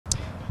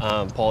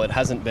Paul, it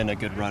hasn't been a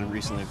good run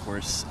recently, of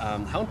course.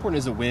 How important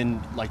is a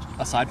win, like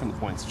aside from the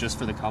points, just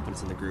for the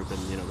confidence in the group and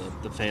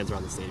the fans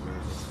around the stadium?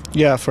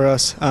 Yeah, for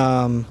us,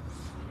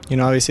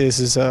 obviously this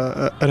is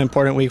an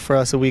important week for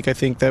us. A week I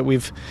think that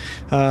we've,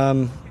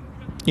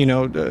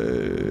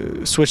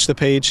 switched the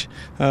page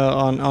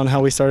on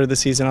how we started the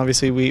season.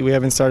 Obviously, we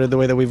haven't started the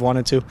way that we've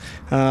wanted to.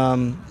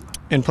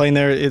 And playing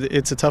there,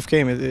 it's a tough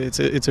game.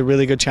 It's a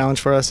really good challenge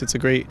for us. It's a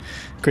great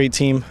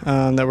team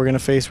that we're going to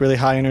face. Really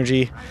high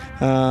energy,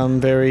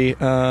 very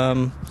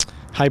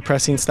high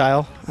pressing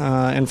style.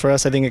 And for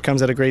us, I think it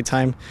comes at a great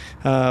time.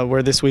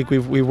 Where this week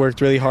we've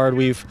worked really hard.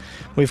 We've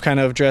kind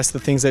of addressed the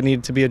things that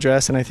need to be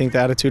addressed. And I think the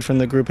attitude from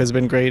the group has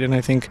been great. And I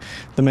think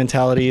the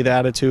mentality, the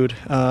attitude,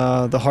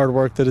 the hard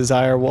work, the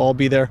desire will all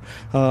be there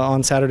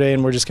on Saturday.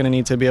 And we're just going to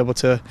need to be able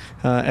to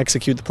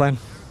execute the plan.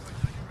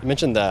 You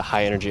mentioned the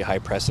high energy, high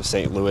press of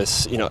St.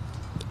 Louis.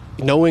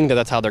 Knowing that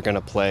that's how they're going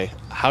to play,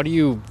 how do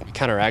you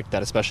counteract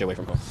that, especially away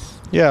from home?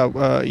 Yeah,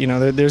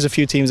 there's a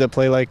few teams that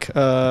play like,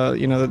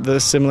 the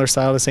similar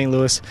style to St.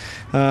 Louis,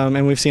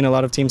 and we've seen a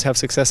lot of teams have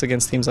success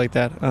against teams like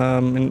that,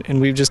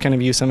 and we've just kind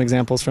of used some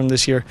examples from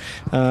this year,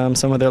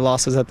 some of their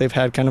losses that they've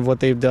had, kind of what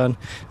they've done,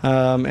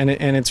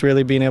 and it's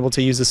really being able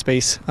to use the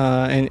space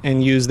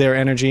and use their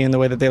energy in the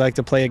way that they like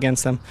to play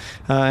against them,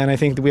 and I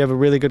think that we have a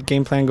really good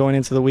game plan going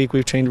into the week.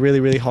 We've trained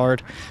really, really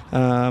hard.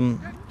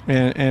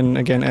 And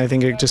again, I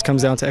think it just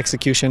comes down to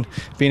execution,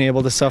 being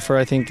able to suffer.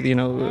 I think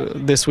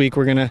this week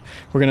we're gonna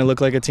look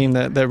like a team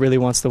that really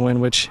wants to win,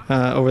 which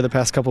over the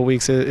past couple of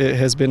weeks it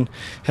has been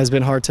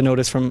hard to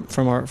notice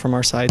from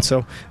our side.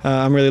 So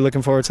I'm really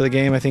looking forward to the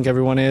game. I think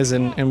everyone is,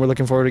 and we're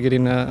looking forward to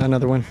getting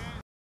another win.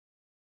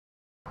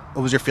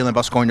 What was your feeling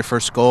about scoring your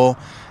first goal,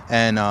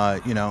 and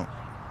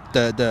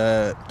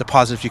the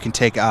positives you can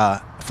take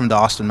from the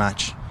Austin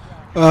match?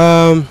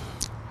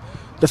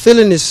 The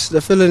feeling is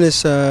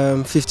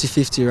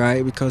 50-50,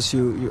 right? Because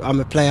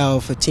I'm a player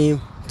of a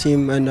team,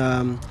 and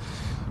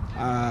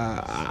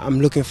I'm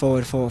looking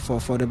forward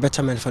for the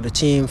betterment for the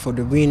team, for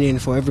the winning,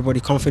 for everybody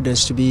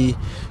confidence to be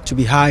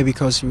high,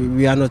 because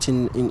we are not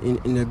in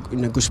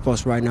a good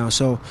spot right now.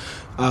 So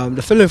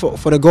the feeling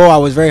for the goal, I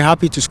was very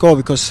happy to score,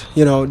 because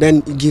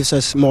then it gives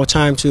us more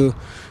time to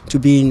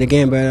be in the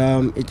game. But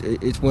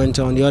it went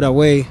on the other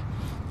way.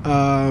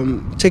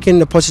 Taking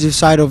the positive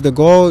side of the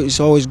goal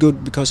is always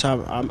good, because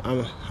I'm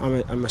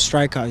a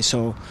striker,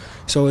 so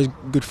it's always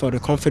good for the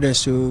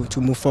confidence to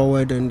move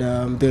forward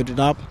and build it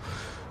up.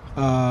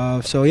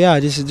 So yeah,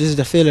 this is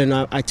the feeling.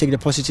 I take the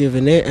positive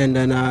in it, and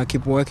then I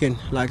keep working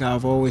like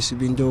I've always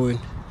been doing.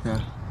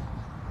 Yeah.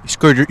 You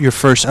scored your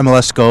first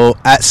MLS goal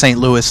at St.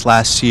 Louis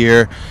last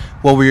year.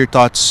 What were your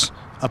thoughts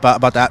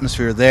about the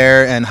atmosphere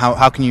there, and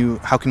how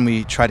can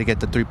we try to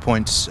get the 3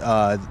 points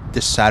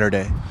this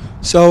Saturday?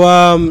 So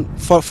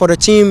for the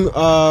team,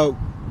 I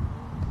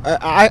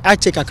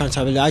take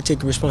accountability. I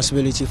take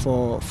responsibility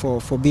for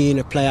being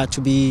a player,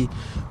 to be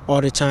all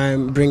the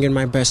time bringing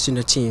my best in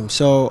the team.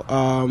 So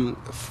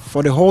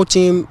for the whole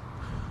team,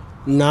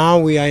 now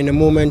we are in a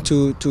moment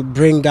to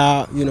bring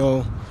that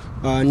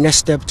next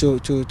step to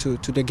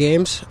the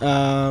games.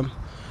 To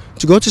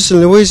go to St.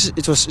 Louis,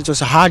 it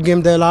was a hard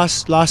game there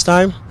last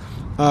time.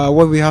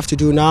 What we have to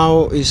do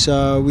now is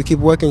we keep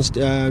working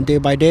day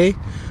by day.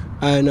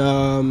 And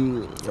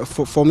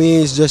for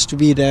me, it's just to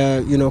be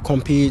there,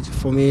 compete.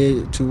 For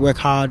me, to work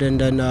hard,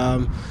 and then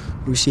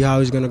we see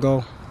how it's gonna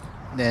go.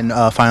 And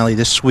finally,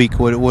 this week,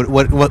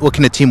 what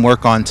can the team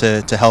work on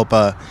to help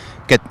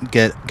get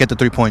the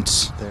 3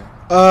 points there?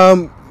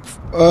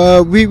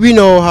 We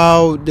know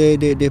how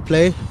they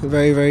play.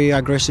 Very, very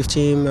aggressive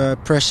team,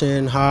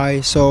 pressing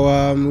high. So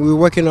we're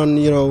working on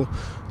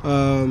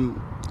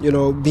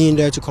being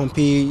there to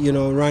compete.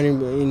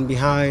 Running in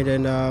behind,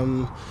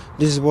 and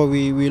this is what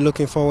we're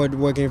looking forward,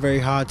 working very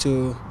hard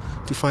to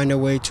find a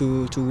way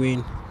to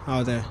win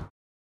out there.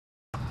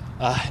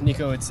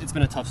 Nico, it's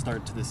been a tough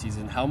start to the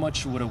season. How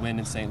much would a win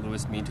in St.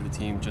 Louis mean to the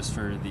team, just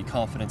for the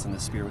confidence and the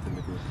spirit within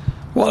the group?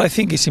 Well, I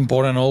think it's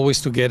important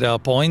always to get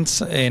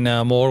points, and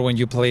more when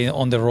you play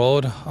on the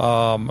road.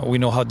 We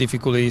know how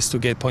difficult it is to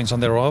get points on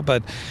the road,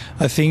 but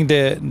I think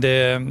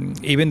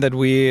even that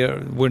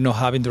we're not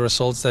having the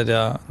results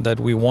that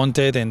we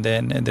wanted, and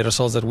the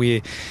results that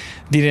we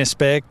didn't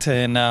expect,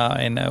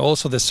 and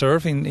also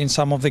deserve in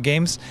some of the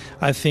games.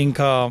 I think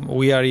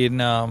we are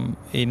in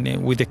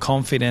with the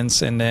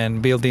confidence, and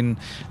then building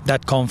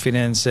that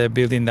confidence,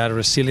 building that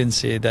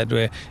resiliency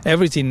that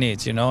every team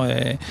needs.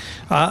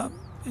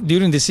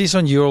 During the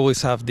season, you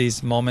always have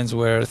these moments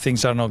where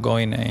things are not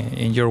going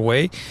in your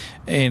way,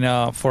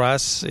 and for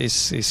us,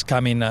 it's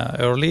coming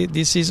early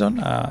this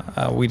season.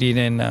 We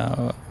didn't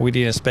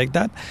expect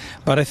that,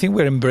 but I think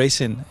we're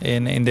embracing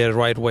in the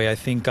right way. I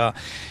think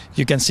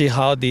you can see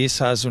how this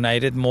has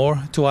united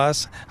more to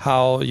us.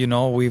 How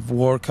we've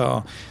worked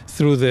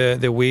through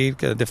the week,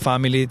 the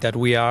family that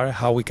we are.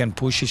 How we can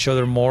push each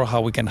other more.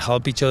 How we can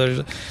help each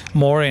other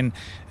more, and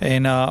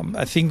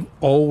I think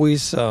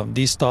always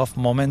these tough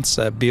moments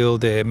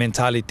build the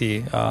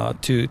mentality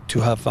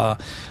to have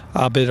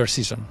a better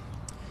season.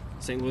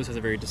 St. Louis has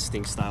a very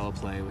distinct style of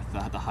play with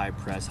the high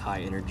press,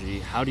 high energy.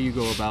 How do you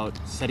go about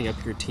setting up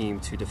your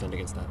team to defend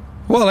against that?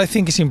 Well, I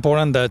think it's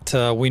important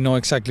that we know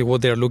exactly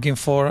what they're looking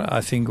for.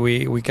 I think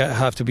we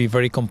have to be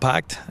very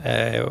compact,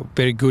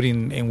 very good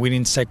in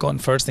winning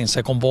first and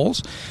second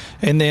balls,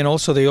 and then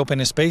also the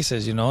open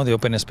spaces. The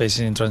open spaces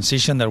in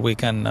transition that we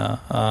can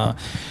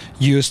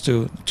use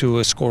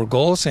to score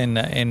goals,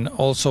 and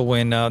also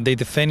when they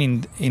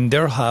defend in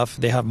their half,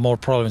 they have more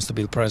problems to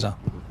build pressure.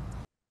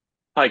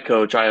 Hi,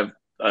 Coach. I have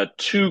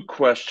two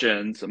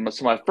questions.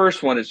 So my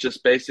first one is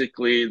just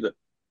basically the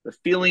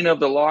feeling of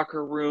the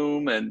locker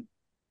room and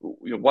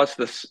what's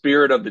the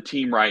spirit of the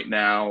team right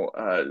now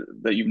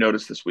that you've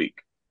noticed this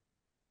week?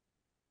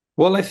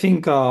 Well, I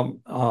think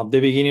the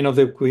beginning of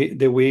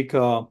the week,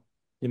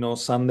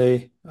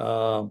 Sunday,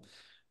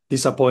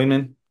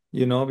 disappointment.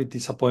 With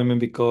disappointment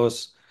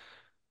because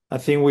I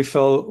think we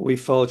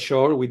fell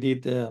short. We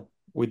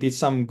did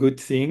some good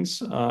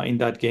things in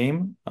that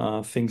game,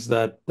 things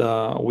that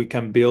we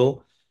can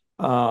build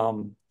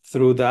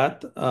through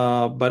that,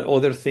 but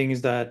other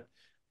things that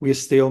we're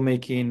still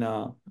making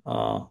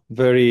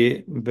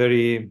very,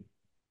 very,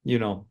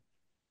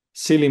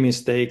 silly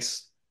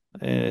mistakes,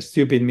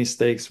 stupid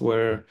mistakes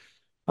where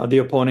the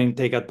opponent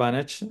take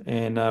advantage.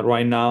 And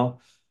right now,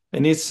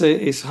 and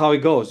it's how it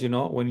goes.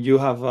 When you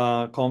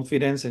have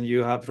confidence and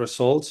you have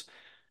results,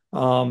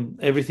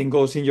 everything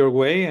goes in your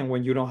way, and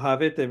when you don't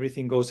have it,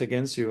 everything goes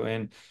against you.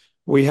 And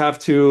we have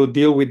to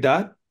deal with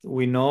that.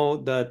 We know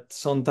that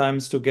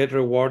sometimes to get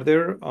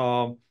rewarded,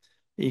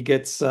 it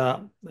gets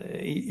a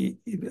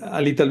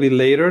little bit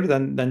later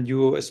than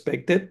you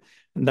expected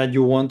and that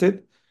you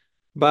wanted.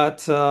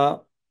 But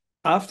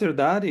after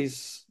that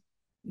is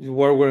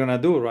what we're gonna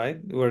do, right?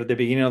 We're at the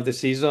beginning of the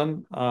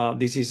season.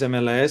 This is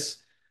MLS.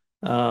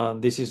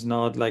 This is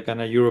not like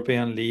a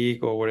European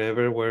league or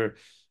wherever, where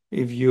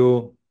if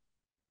you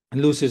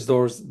loses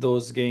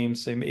those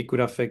games, it could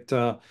affect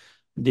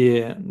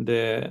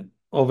the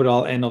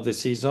overall end of the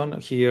season.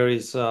 Here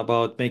is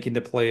about making the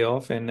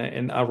playoff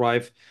and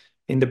arrive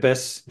in the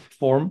best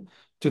form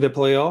to the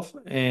playoff.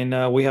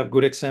 And we have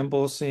good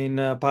examples in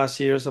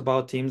past years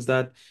about teams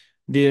that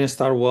didn't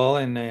start well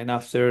and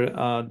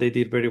after they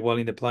did very well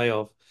in the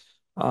playoff.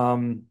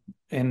 Um,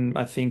 and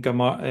I think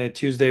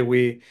Tuesday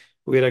we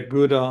had a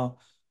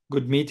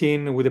good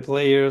meeting with the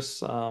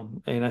players,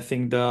 and I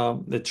think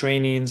the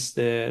trainings,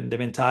 the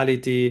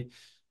mentality,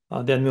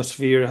 the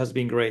atmosphere has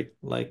been great.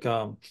 Like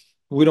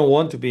we don't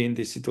want to be in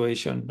this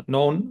situation.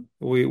 No,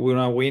 we want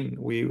to win.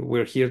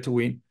 We're here to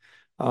win.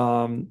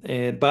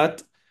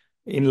 But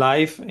in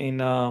life,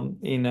 in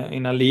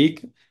a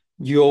league,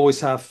 you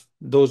always have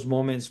those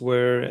moments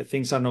where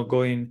things are not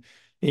going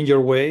in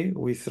your way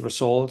with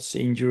results,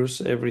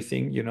 injuries,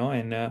 everything,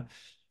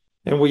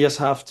 and we just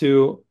have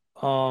to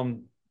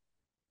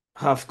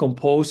have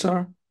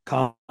composure,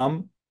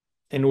 calm,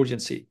 and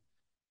urgency.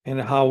 And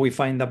how we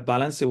find that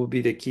balance, it will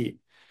be the key.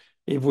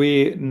 If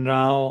we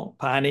now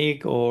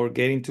panic or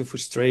get into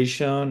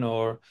frustration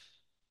or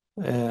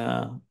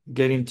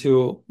get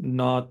into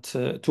not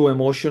too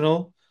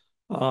emotional,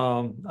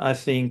 I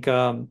think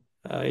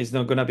it's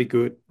not going to be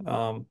good.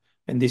 And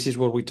this is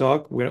what we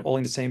talk. We're all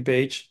in the same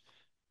page,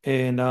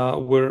 and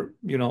we're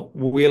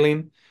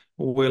willing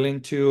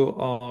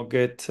to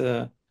get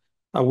a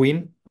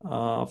win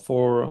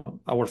for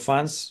our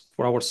fans,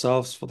 for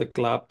ourselves, for the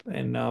club,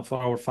 and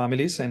for our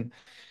families. And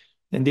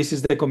this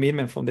is the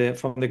commitment from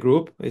the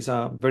group. It's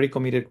a very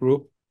committed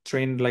group,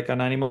 trained like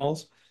an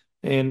animals,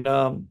 and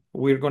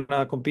we're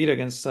gonna compete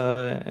against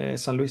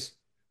San Luis.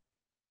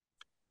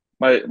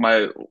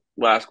 My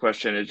last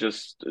question is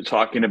just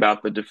talking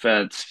about the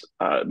defense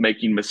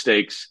making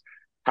mistakes.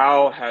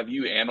 How have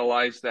you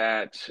analyzed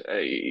that?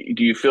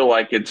 Do you feel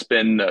like it's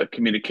been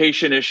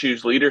communication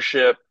issues,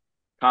 leadership,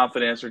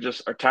 confidence, or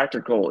just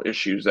tactical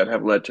issues that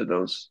have led to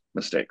those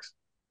mistakes?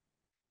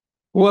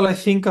 Well, I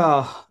think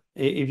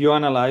if you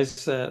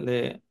analyze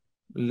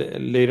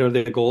later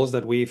the goals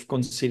that we've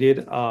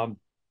conceded,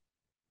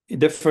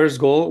 the first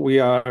goal we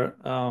are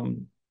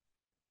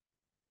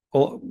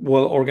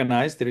well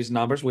organized. There is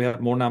numbers. We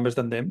have more numbers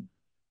than them,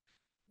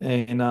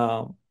 and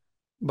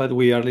but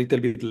we are a little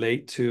bit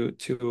late to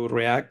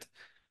react.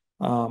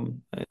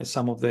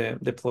 Some of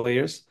the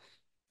players.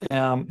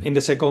 In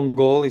the second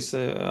goal is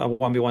a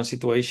 1v1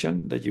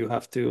 situation that you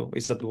have to.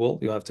 It's a duel.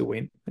 You have to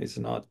win. It's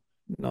not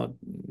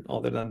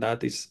other than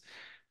that. Is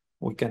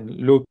we can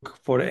look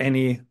for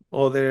any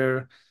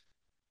other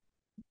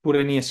put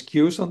any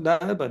excuse on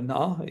that, but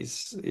no,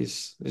 it's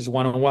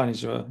one on one.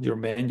 It's your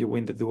man. You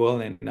win the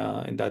duel, and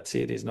that's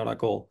it. It's not a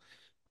goal.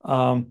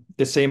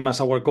 The same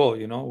as our goal.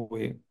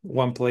 We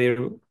one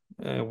player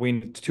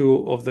win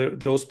two of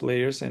those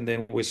players, and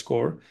then we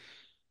score.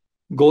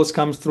 Goals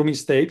comes through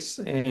mistakes,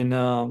 and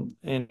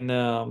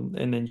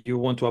then you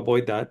want to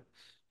avoid that.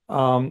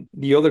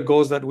 The other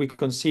goals that we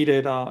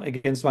conceded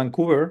against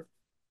Vancouver,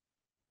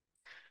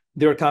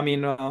 they're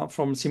coming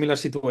from similar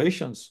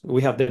situations.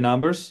 We have the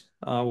numbers,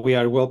 we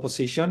are well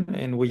positioned,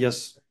 and we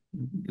just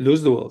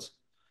lose duels,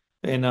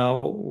 and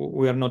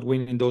we are not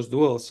winning those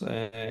duels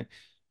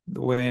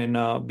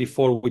when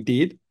before we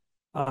did.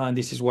 And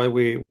this is why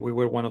we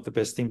were one of the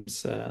best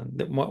teams,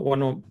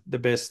 one of the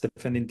best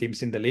defending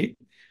teams in the league.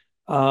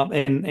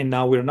 And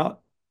now we're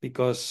not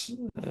because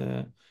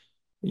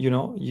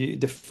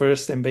the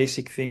first and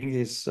basic thing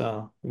is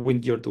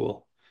win your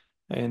duel,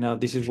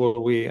 and this is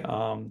what we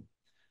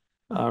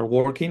are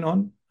working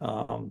on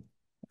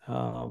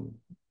um,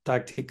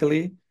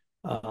 tactically,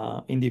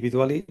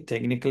 individually,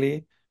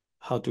 technically,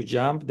 how to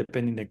jump,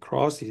 depending the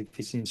cross, if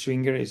it's in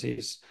swinger, if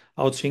it's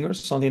out swinger,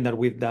 something that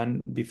we've done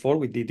before.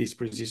 We did this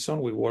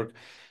preseason. We worked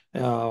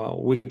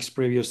weeks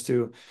previous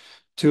to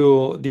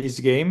this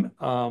game,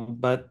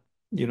 but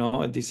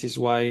this is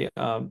why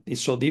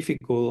it's so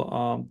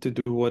difficult to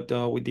do what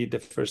we did the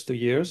first 2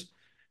 years,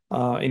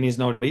 and it's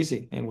not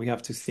easy. And we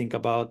have to think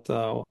about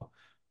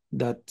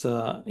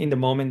that in the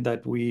moment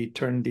that we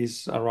turn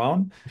this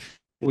around,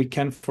 we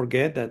can't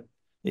forget that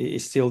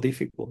it's still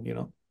difficult.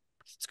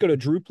 Let's go to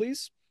Drew,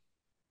 please.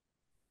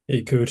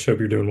 Hey, Coach. Hope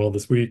you're doing well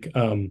this week.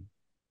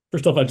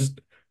 First off, I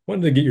just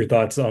wanted to get your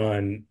thoughts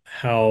on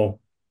how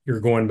you're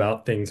going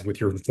about things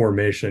with your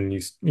formation.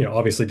 You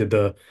obviously did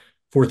the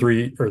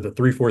 4-3 or the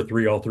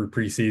 3-4-3 all through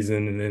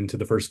preseason and into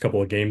the first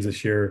couple of games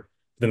this year.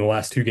 Then the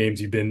last two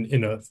games, you've been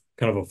in a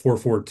kind of a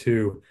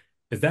 4-4-2.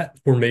 Has that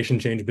formation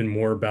change been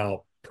more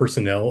about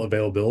personnel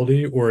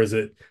availability, or is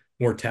it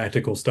more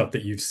tactical stuff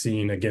that you've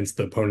seen against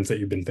the opponents that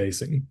you've been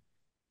facing?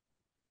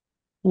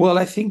 Well,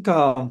 I think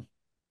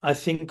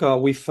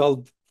we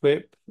felt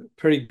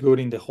pretty good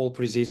in the whole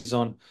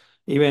preseason,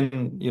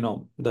 even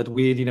that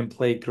we didn't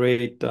play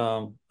great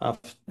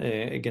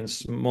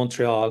against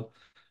Montreal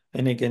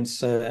and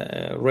against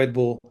Red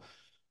Bull.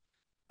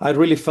 I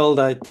really felt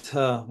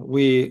that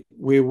we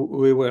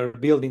were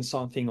building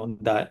something on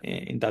that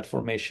in that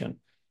formation.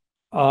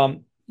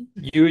 Um,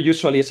 you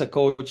usually, as a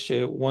coach,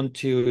 want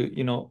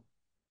to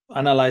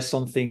analyze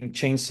something,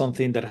 change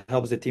something that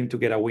helps the team to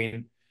get a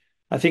win.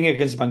 I think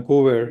against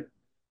Vancouver,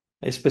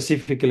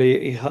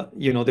 specifically,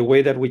 the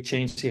way that we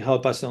changed it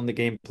helped us on the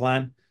game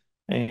plan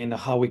and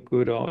how we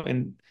could.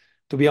 And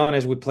to be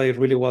honest, we played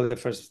really well the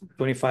first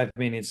 25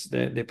 minutes.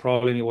 The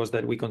problem was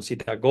that we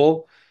conceded a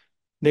goal.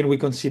 Then we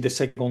conceded the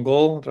second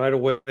goal right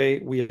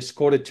away. We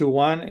scored a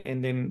 2-1,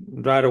 and then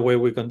right away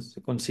we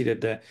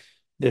conceded the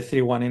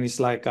 3-1. And it's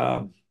like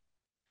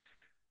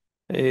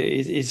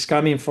it's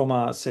coming from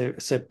a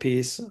set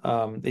piece.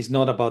 It's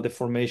not about the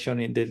formation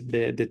in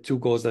the two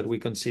goals that we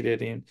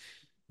conceded in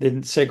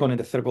the second and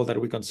the third goal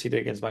that we conceded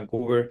against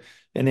Vancouver.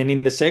 And then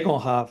in the second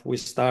half, we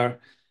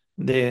start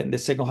the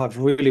second half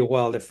really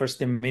well. The first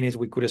 10 minutes,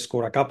 we could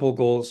score a couple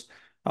goals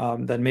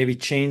that maybe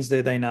change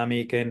the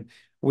dynamic. And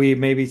we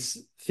maybe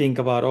think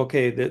about,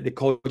 okay, the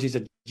coach is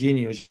a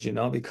genius,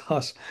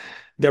 because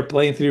they're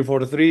playing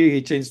 3-4-3.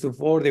 He changed to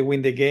 4, they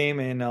win the game,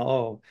 and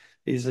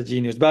he's a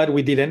genius. But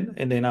we didn't.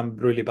 And then I'm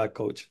really bad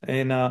coach.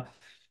 And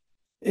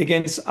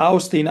against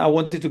Austin, I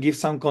wanted to give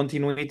some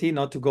continuity,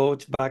 not to go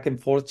back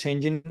and forth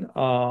changing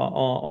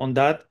on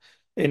that,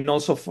 and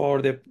also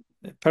for the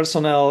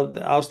personnel,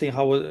 Austin,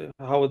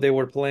 how they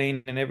were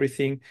playing and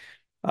everything.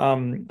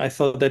 I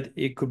thought that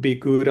it could be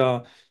good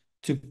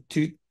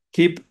to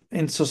keep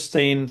and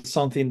sustain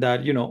something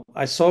that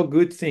I saw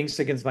good things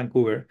against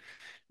Vancouver.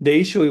 The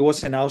issue, it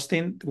was in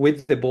Austin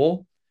with the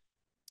ball.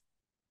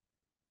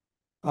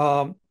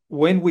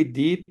 When we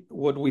did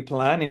what we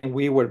planned and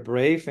we were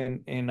brave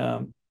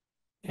and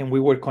we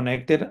were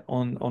connected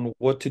on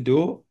what to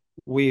do,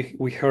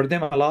 we heard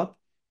them a lot.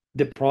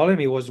 The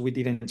problem it was we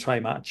didn't try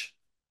much.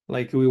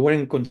 Like we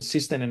weren't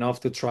consistent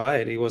enough to try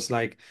it. It was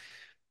like,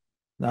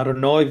 I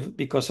don't know if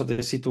because of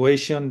the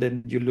situation,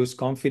 then you lose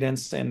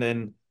confidence and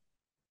then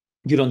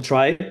you don't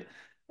try it.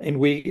 And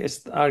we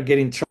are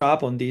getting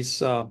trapped on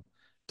this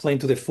playing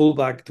to the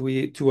fullback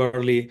too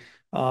early,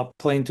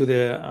 playing to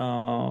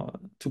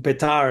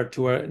Petar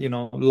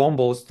long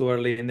balls too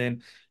early, and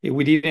then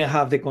we didn't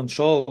have the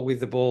control with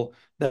the ball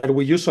that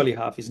we usually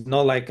have. It's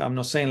not like I'm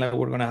not saying like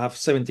we're gonna have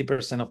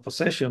 70% of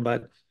possession,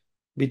 but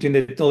between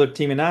the other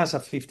team and us, a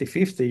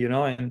 50-50,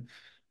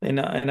 and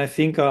I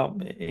think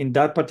in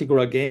that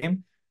particular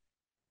game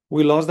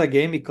we lost that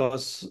game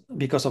because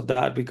of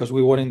that, because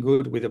we weren't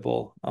good with the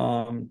ball.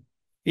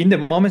 In the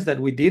moments that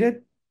we did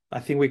it, I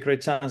think we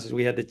create chances.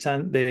 We had the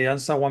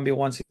Ansah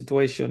 1v1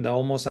 situation, the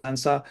almost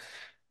Ansah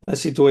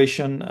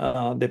situation,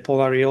 the Paul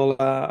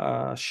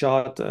Arriola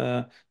shot,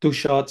 2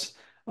 shots.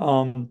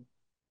 And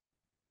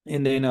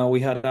then we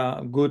had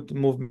good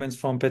movements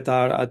from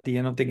Petar at the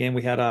end of the game.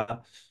 We had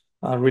a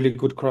really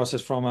good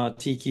crosses from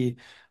Tiki.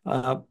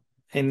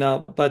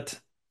 But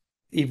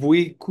if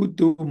we could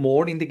do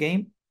more in the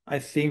game, I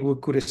think we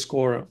could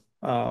score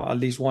at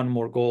least one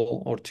more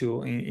goal or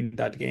two in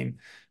that game,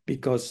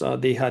 because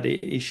they had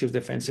issues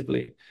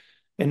defensively.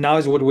 And now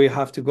is what we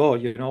have to go.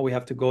 We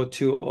have to go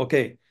to,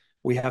 okay,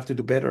 we have to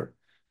do better.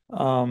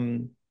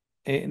 And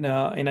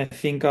I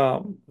think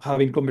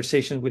having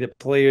conversations with the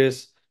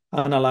players,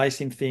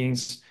 analyzing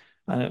things,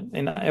 and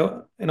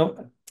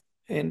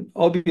and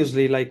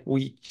obviously, like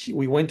we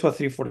went to a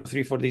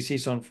 3-4-3 for this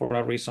season for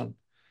a reason.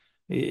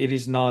 It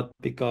is not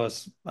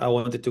because I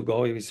wanted to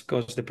go. It is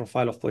because the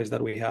profile of players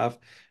that we have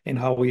and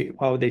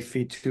how they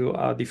fit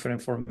to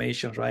different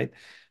formations, right?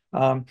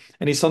 And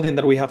it's something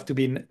that we have to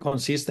be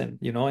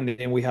consistent, and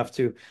then we have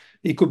to.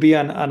 It could be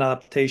an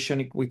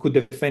adaptation. We could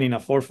defend in a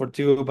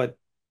 4-4-2, but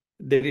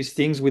there is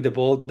things with the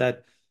ball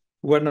that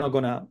we're not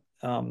gonna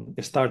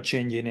start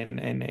changing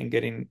and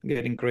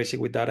getting crazy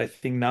with that. I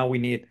think now we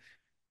need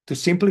to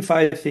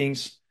simplify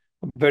things,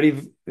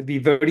 be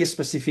very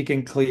specific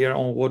and clear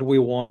on what we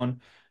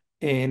want,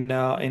 and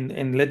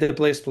let the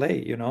players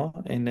play,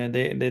 and then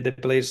the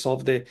players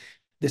solve the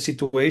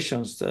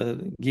situations,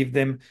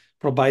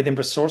 provide them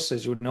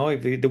resources.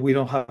 If we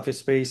don't have a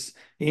space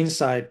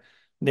inside,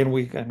 then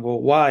we can go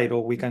wide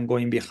or we can go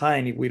in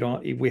behind. If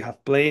we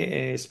have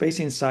play space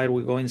inside,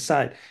 we go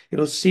inside.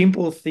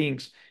 Simple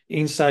things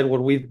inside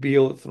what we've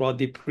built throughout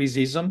the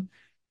preseason,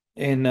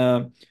 and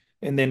uh,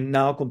 and then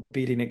now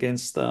competing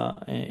against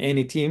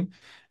any team,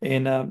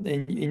 and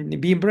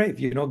being brave,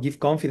 give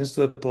confidence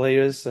to the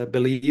players,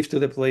 believe to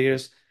the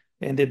players,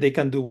 and that they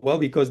can do well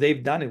because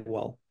they've done it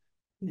well.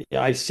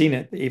 Yeah, I've seen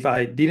it. If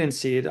I didn't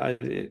see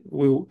it,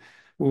 we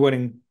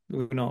weren't,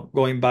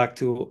 going back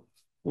to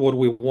what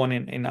we want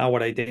in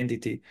our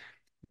identity.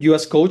 You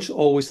as coach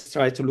always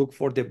try to look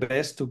for the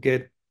best to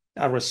get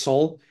a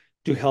result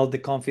to help the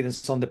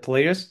confidence on the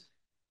players.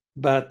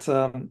 But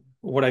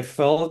what I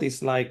felt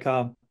is like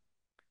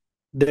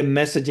the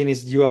messaging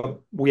is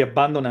we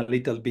abandon a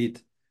little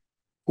bit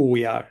who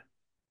we are,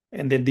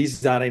 and then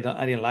this that I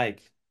didn't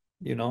like.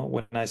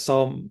 When I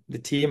saw the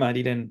team,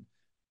 they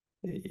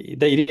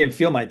didn't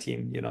feel my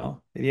team.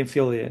 They didn't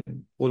feel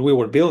what we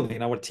were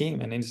building our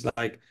team, and it's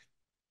like,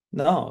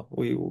 no,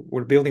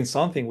 we're building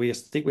something. We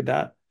stick with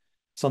that.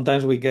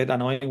 Sometimes we get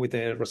annoying with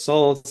the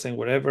results and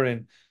whatever,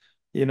 and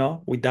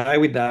we die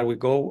with that. We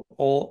go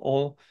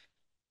all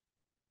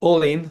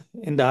in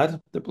that.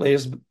 The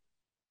players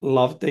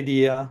love the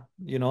idea,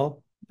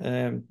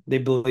 they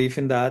believe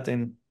in that,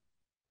 and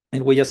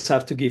we just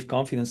have to give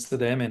confidence to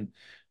them,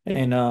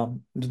 and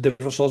the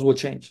results will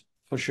change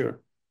for sure.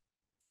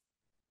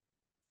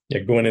 Yeah,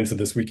 going into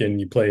this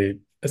weekend, you play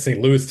a St.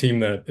 Louis team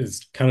that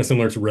is kind of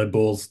similar to Red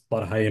Bulls, a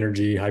lot of high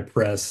energy, high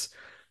press.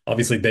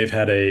 Obviously, they've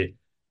had a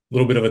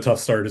little bit of a tough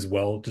start as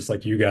well, just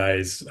like you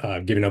guys,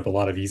 giving up a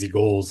lot of easy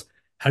goals.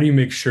 How do you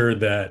make sure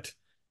that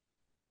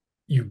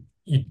you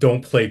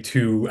don't play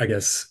too, I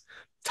guess,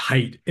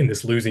 tight in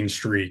this losing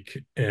streak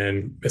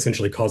and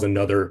essentially cause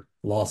another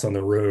loss on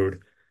the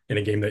road in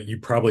a game that you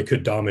probably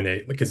could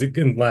dominate? Because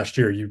again, last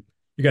year you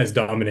guys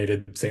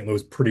dominated St.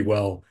 Louis pretty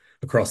well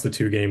across the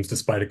two games,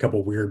 despite a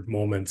couple weird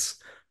moments.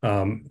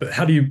 But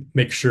how do you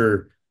make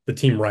sure the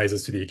team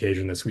rises to the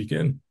occasion this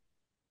weekend?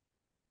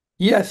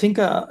 Yeah, I think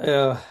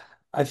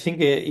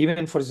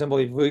even for example,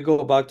 if we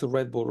go back to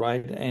Red Bull,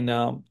 right,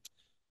 and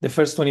the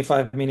first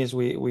 25 minutes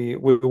we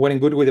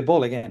weren't good with the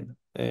ball again.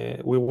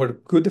 We were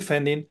good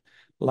defending,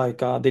 like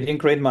they didn't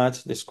create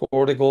much. They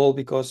scored a goal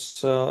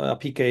because a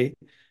PK,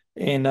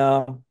 and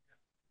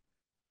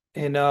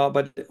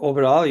but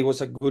overall, it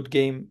was a good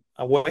game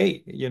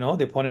away.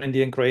 The opponent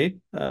didn't create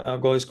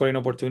goal scoring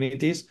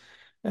opportunities.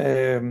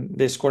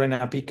 They scored in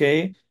a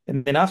PK,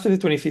 and then after the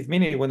 25th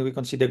minute, when we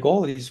concede the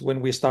goal, is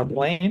when we start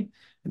playing.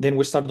 Then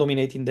we start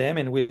dominating them,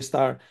 and we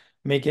start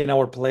making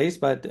our plays.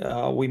 But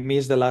we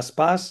miss the last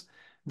pass,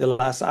 the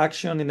last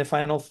action in the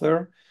final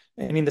third,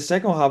 and in the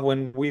second half,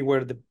 when we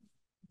were the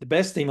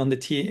best team on the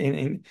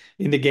team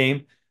in the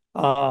game,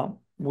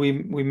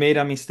 we made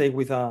a mistake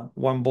with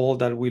one ball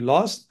that we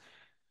lost,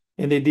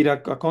 and they did a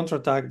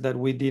counterattack that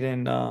we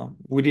didn't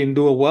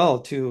do well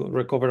to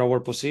recover our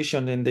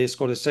position, and they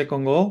scored a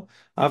second goal.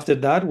 After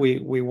that,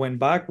 we went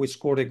back, we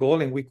scored a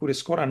goal, and we could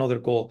score another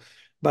goal.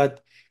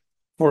 But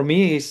for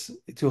me, is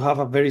to have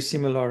a very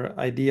similar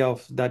idea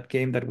of that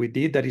game that we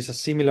did. That is a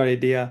similar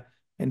idea,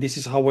 and this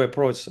is how we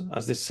approach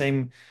as the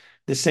same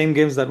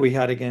games that we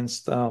had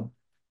against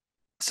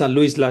San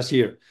Luis last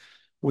year.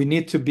 We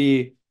need to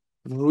be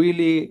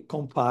really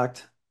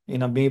compact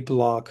in a mid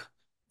block.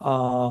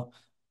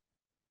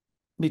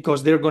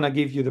 Because they're going to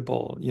give you the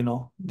ball.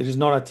 There is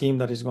not a team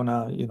that is going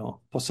to,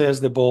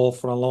 possess the ball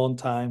for a long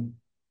time.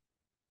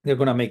 They're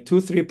going to make 2,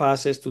 3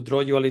 passes to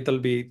draw you a little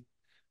bit,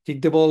 kick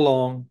the ball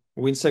long,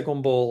 win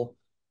second ball,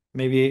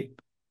 maybe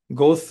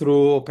go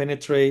through or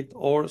penetrate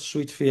or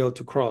switch field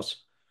to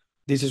cross.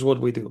 This is what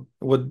we do,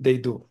 what they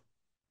do.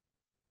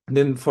 And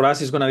then for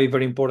us, it's going to be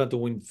very important to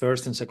win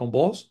first and second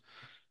balls.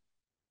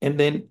 And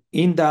then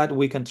in that,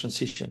 we can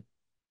transition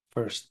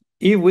first.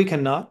 If we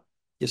cannot,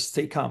 just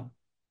stay calm,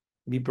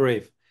 be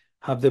brave,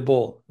 have the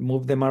ball,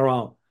 move them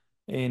around,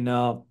 and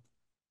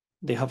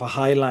they have a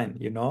high line,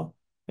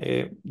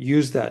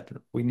 use that.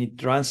 We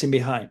need runs in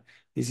behind.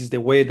 This is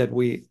the way that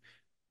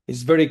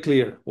it's very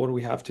clear what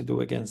we have to do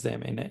against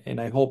them.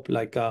 And I hope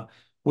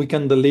we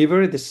can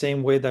deliver the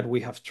same way that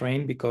we have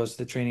trained, because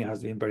the training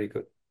has been very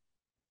good.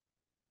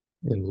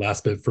 And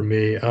last bit for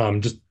me,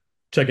 just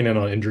checking in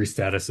on injury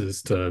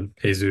statuses to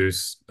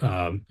Jesus,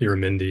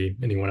 Iramendi,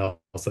 anyone else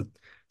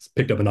that's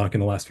picked up a knock in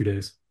the last few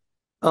days.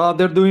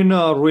 They're doing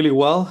really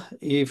well.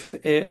 If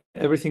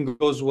everything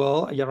goes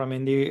well,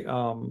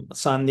 Yaramendi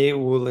Sunday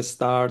will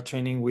start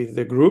training with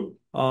the group.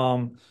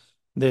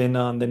 Then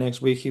the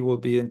next week he will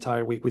be the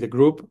entire week with the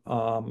group.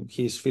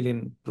 He's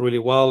feeling really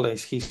well.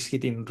 He's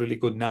hitting really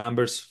good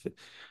numbers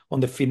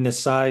on the fitness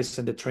side,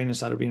 and the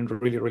trainings are being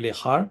really, really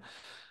hard.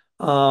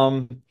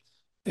 Um,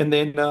 and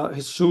then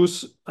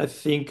Jesus, I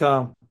think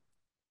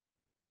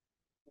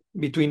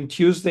between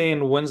Tuesday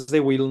and Wednesday,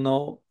 we'll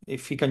know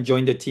if he can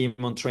join the team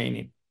on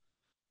training.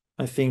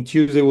 I think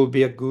Tuesday will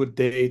be a good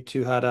day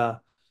to have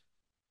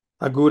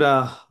a good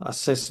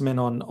assessment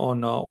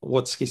on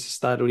what his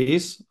status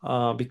is,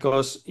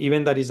 because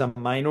even that is a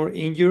minor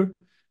injury,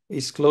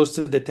 it's close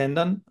to the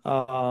tendon,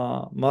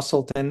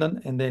 muscle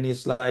tendon, and then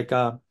it's like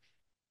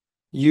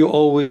you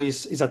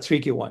always it's a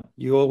tricky one.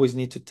 You always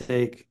need to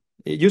take.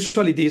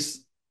 Usually,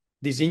 this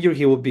injury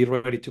he will be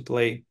ready to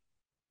play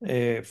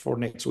for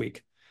next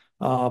week,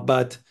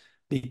 but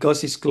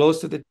because it's close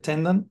to the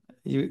tendon,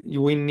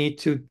 you will need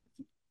to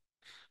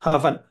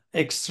have an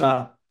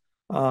extra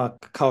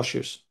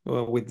cautious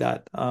with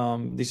that.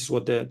 This is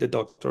what the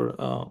doctor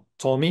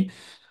told me.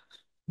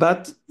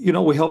 But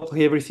we hope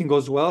everything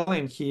goes well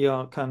and he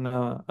can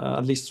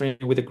at least train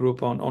with the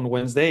group on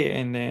Wednesday,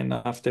 and then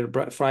after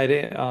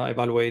Friday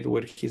evaluate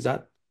where he's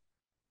at.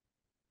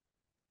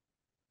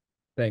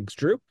 Thanks,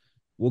 Drew.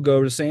 We'll go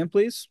over to Sam,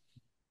 please.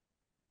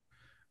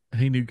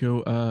 Hey,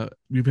 Nico.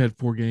 We've had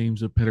 4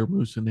 games of Petter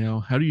Musa now.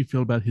 How do you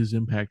feel about his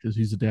impact as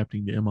he's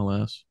adapting to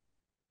MLS?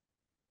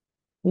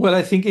 Well,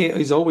 I think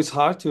it's always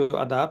hard to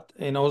adapt,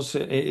 and also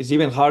it's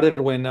even harder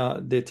when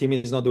the team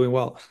is not doing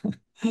well.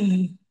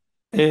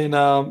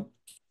 And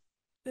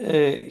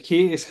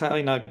he is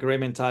having a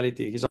great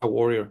mentality. He's a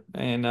warrior,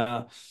 and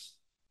I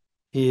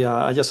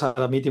just had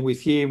a meeting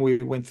with him. We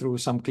went through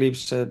some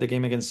clips the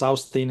game against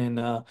Austin,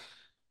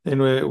 and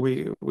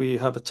we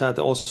have a chat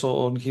also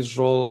on his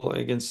role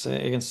against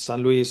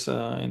San Luis,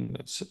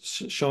 and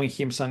showing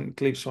him some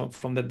clips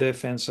from the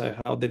defense,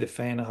 how they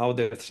defend, how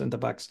the center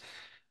backs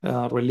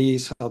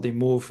release, how they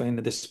move, and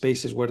the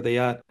spaces where they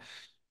are.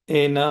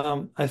 And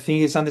I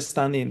think he's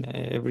understanding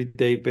every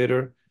day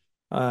better.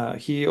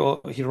 He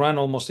ran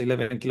almost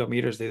 11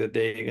 kilometers the other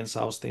day against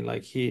Austin.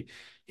 Like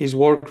his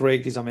work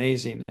rate is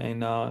amazing,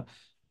 and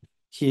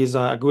he is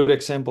a good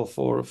example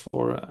for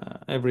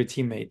every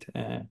teammate.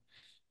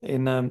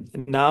 And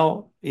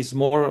now it's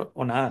more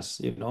on us.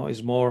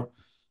 It's more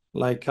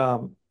like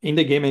in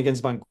the game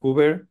against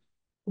Vancouver,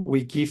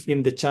 we give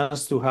him the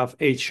chance to have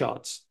 8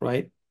 shots,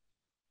 right?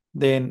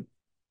 Then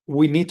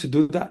we need to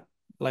do that.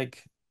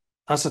 Like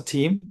as a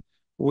team,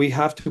 we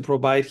have to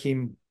provide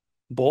him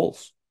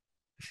balls,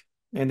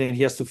 and then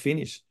he has to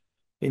finish.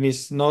 And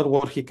it's not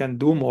what he can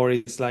do more,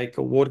 it's like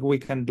what we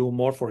can do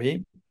more for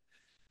him.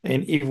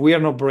 And if we are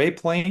not brave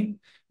playing,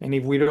 and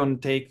if we don't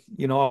take,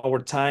 our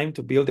time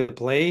to build a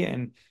play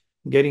and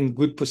get in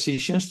good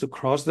positions to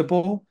cross the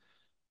ball,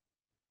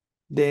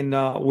 then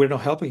we're not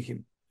helping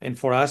him. And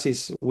for us,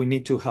 is we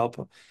need to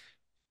help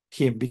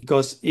him,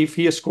 because if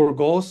he score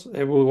goals,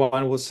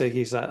 everyone will say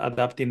he's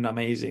adapting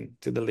amazing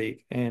to the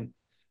league. And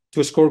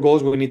to score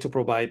goals, we need to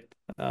provide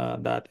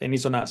that, and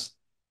it's on us.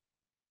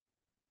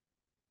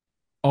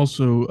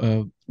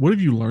 Also, what have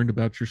you learned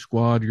about your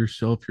squad,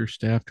 yourself, your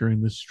staff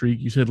during this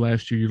streak? You said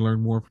last year you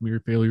learned more from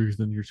your failures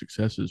than your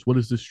successes. What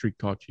has this streak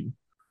taught you?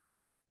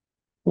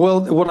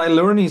 Well, what I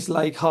learned is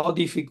like how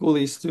difficult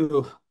it is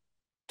to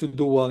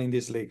do well in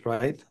this league,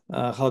 right?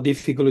 How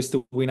difficult it is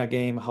to win a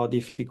game, how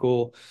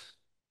difficult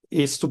it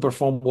is to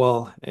perform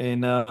well,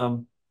 and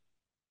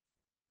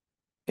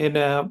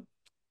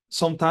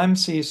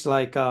sometimes it's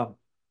like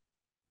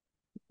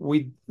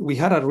we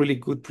had a really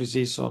good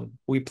preseason.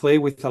 We play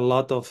with a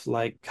lot of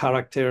like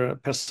character,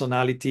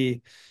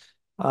 personality,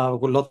 with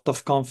a lot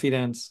of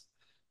confidence,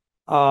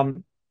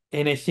 um,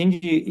 and I think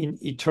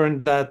it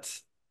turned that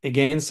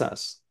against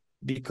us,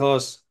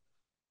 because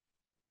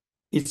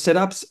it set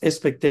up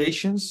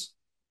expectations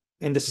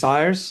and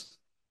desires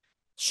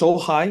so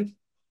high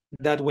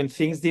that when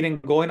things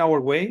didn't go in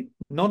our way,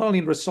 not only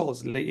in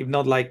results, if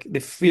not like the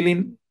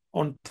feeling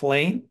on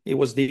playing, it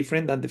was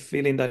different than the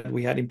feeling that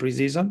we had in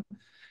preseason.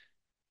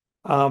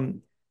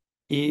 Um,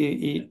 it,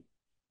 it,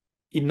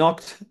 it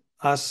knocked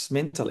us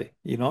mentally,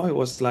 it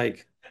was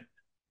like,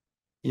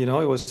 we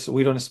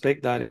don't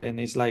expect that. And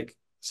it's like,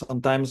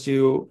 sometimes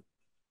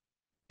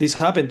this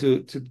happened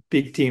to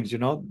big teams,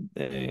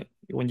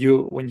 when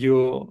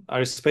you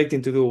are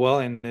expecting to do well,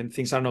 and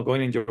things are not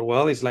going in your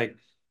well, it's like,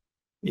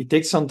 it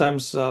takes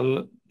sometimes,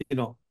 time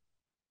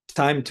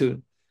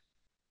to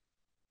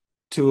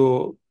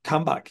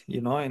come back,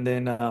 and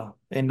then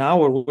and now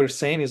what we're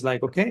saying is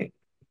like, okay,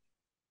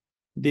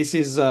 this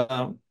is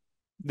a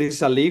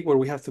league where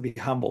we have to be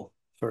humble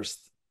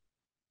first.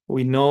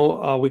 We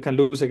know we can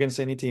lose against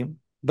any team,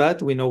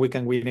 but we know we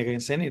can win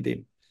against any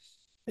team.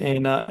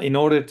 And in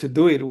order to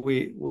do it,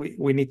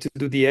 we need to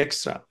do the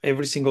extra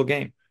every single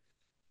game.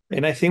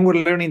 And I think we're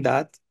learning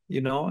that,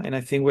 and I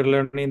think we're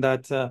learning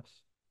that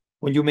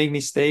when you make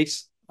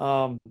mistakes,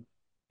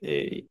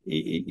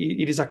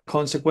 it is a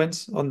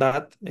consequence on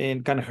that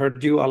and can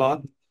hurt you a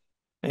lot.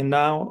 And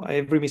now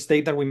every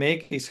mistake that we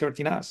make is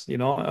hurting us.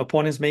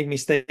 Opponents make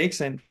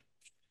mistakes, and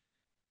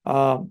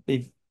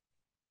it,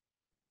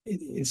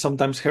 it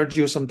sometimes hurts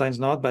you, sometimes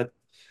not. But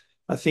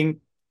I think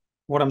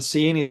what I'm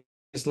seeing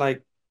is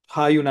like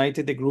how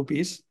united the group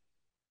is,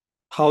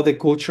 how the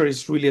culture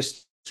is really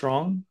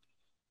strong,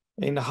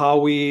 and how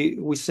we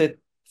set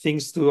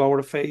things to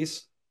our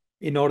face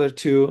in order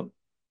to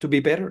be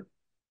better.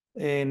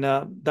 And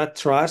that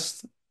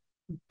trust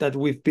that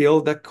we've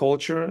built, that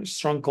culture,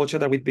 strong culture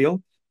that we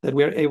built, that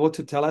we're able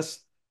to tell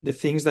us the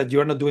things that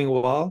you're not doing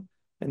well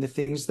and the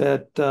things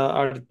that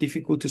are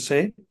difficult to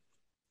say.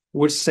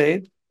 We say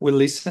it, we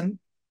listen,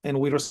 and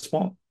we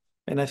respond.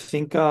 And I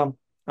think I'm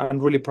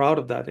really proud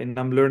of that. And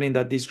I'm learning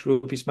that this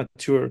group is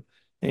mature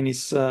and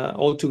is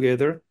all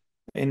together,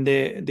 and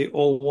they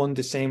all want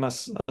the same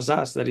as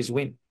us, that is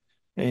win.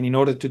 And in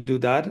order to do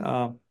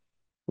that,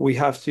 we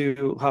have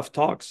to have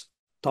talks,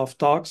 tough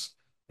talks,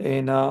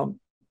 and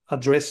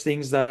address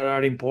things that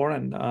are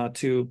important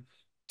to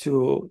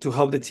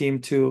help the team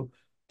to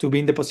be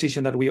in the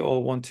position that we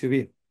all want to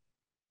be.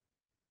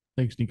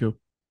 Thanks, Nico.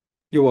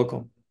 You're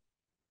welcome.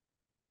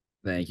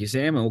 Thank you,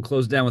 Sam. And we'll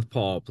close down with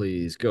Paul,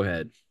 please. Go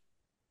ahead.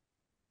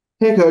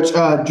 Hey, Coach.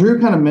 Drew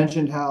kind of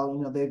mentioned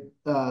how they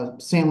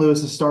St.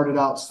 Louis has started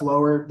out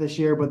slower this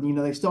year, but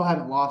they still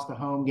haven't lost a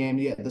home game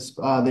yet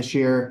this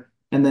year.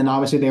 And then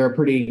obviously they were a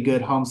pretty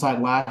good home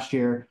side last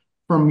year.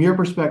 From your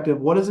perspective,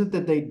 what is it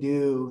that they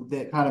do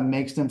that kind of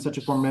makes them such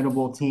a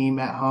formidable team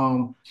at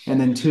home? And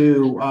then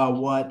two,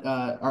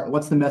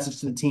 what's the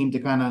message to the team to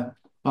kind of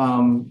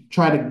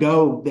try to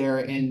go there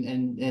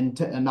and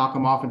knock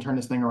them off and turn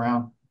this thing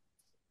around?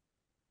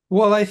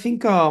 Well, I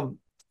think their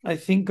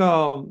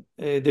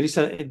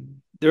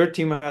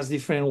team has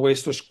different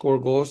ways to score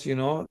goals.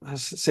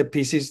 Has set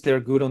pieces. They're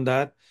good on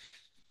that.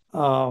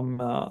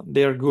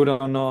 They're good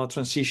on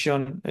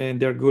transition,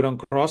 and they're good on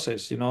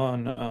crosses.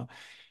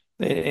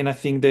 And I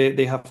think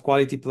they have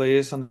quality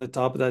players on the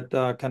top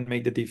that can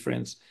make the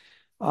difference.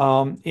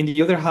 In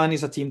the other hand,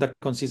 is a team that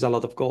concedes a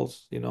lot of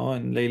goals.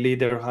 And lately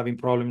they're having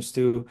problems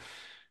to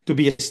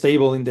be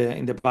stable in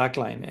the back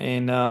line.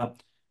 And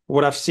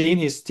what I've seen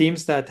is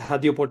teams that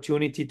had the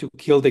opportunity to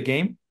kill the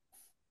game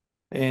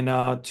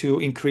and to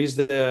increase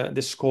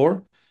the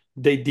score,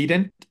 they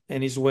didn't,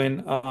 and is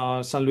when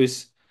San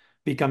Luis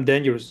become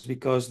dangerous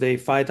because they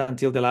fight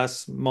until the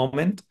last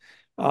moment,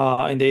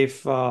 and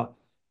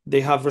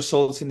they have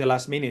results in the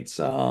last minutes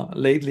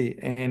lately,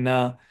 and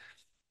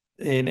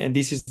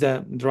this is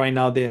right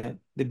now the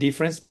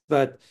difference.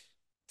 But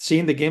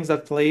seeing the games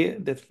that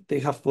they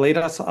have played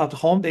us at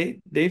home,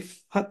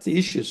 they've had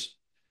issues.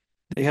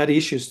 They had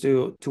issues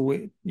to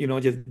win.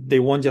 They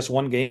won just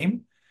one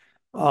game,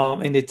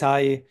 and they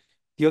tie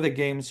the other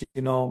games,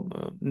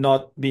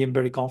 not being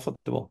very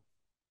comfortable.